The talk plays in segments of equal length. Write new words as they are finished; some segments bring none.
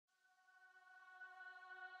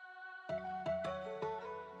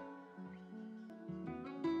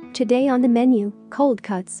Today on the menu, cold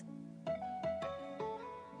cuts.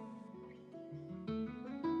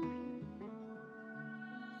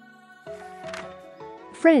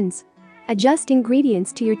 Friends, adjust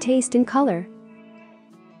ingredients to your taste and color.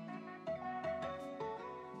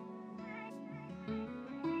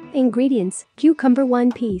 Ingredients: cucumber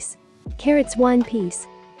 1 piece, carrots 1 piece,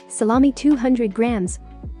 salami 200 grams,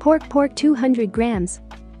 pork 200 grams,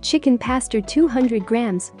 chicken pasta 200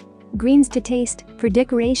 grams, greens to taste, for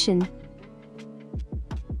decoration.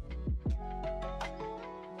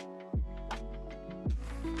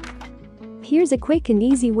 Here's a quick and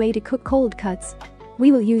easy way to cook cold cuts.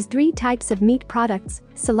 We will use 3 types of meat products: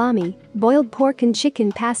 salami, boiled pork and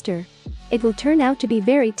chicken pasta. It will turn out to be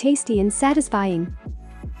very tasty and satisfying.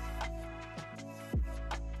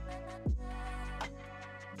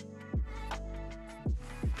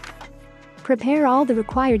 Prepare all the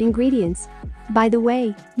required ingredients. By the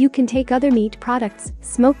way, you can take other meat products,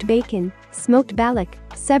 smoked bacon, smoked balyk,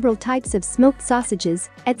 several types of smoked sausages,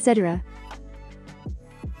 etc.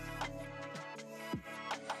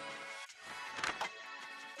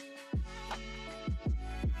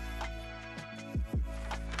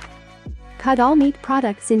 Cut all meat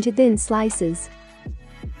products into thin slices.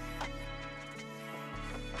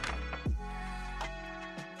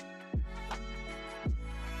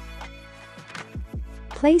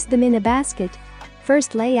 Place them in a basket.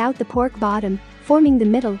 First lay out the pork bottom, forming the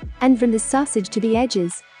middle, and from the sausage to the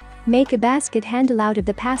edges. Make a basket handle out of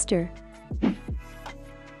the pasta.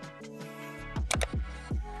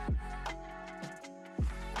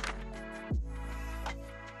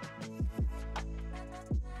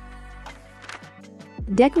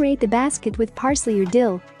 Decorate the basket with parsley or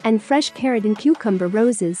dill, and fresh carrot and cucumber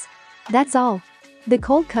roses. That's all. The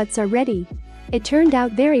cold cuts are ready. It turned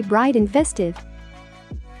out very bright and festive.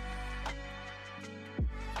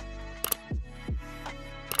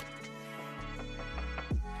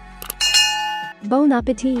 Bon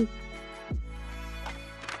appetit!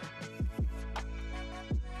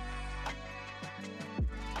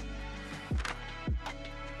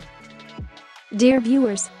 Dear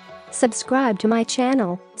viewers, subscribe to my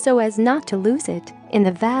channel so as not to lose it. In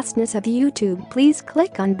the vastness of YouTube, please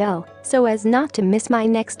click on bell so as not to miss my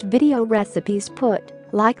next video recipes.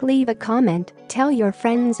 Like, leave a comment, tell your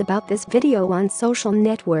friends about this video on social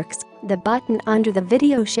networks. The button under the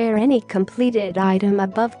video, share any completed item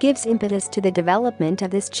above, gives impetus to the development of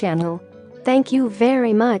this channel. Thank you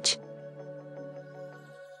very much.